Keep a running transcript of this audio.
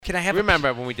Can I have?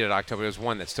 Remember when we did it October? There was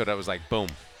one that stood out. It was like boom,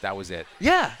 that was it.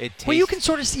 Yeah. Well, you can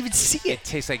sort of even see it. It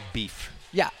tastes like beef.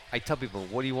 Yeah. I tell people,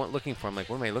 what do you want looking for? I'm like,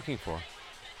 what am I looking for?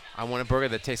 I want a burger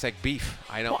that tastes like beef.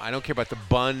 I don't care about the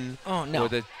bun or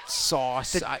the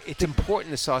sauce. It's important,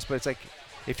 the sauce, but it's like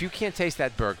if you can't taste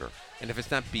that burger, and if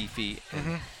it's not beefy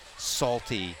and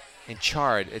salty and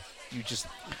charred,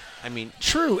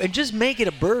 True, and just make it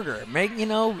a burger.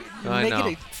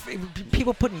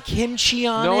 People putting kimchi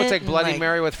on it. No, it's like Bloody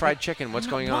Mary with fried chicken. What's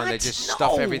going on? They just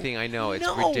stuff everything. I know. It's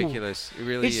ridiculous. It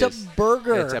really is. It's a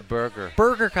burger. It's a burger.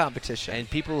 Burger competition. And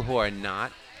people who are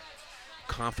not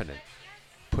confident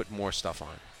put more stuff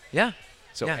on. Yeah.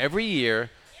 So every year,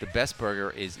 the best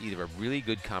burger is either a really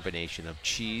good combination of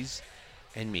cheese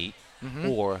and meat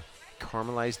or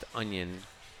caramelized onion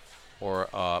or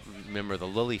member of the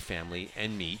Lilly family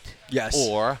and meat. Yes.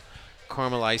 Or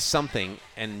caramelized something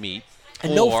and meat.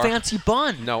 And no fancy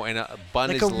bun. No, and a bun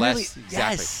like is less. Really, exactly.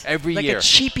 Yes. Every like year. Like a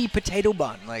cheapy potato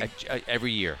bun.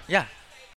 Every year. Yeah.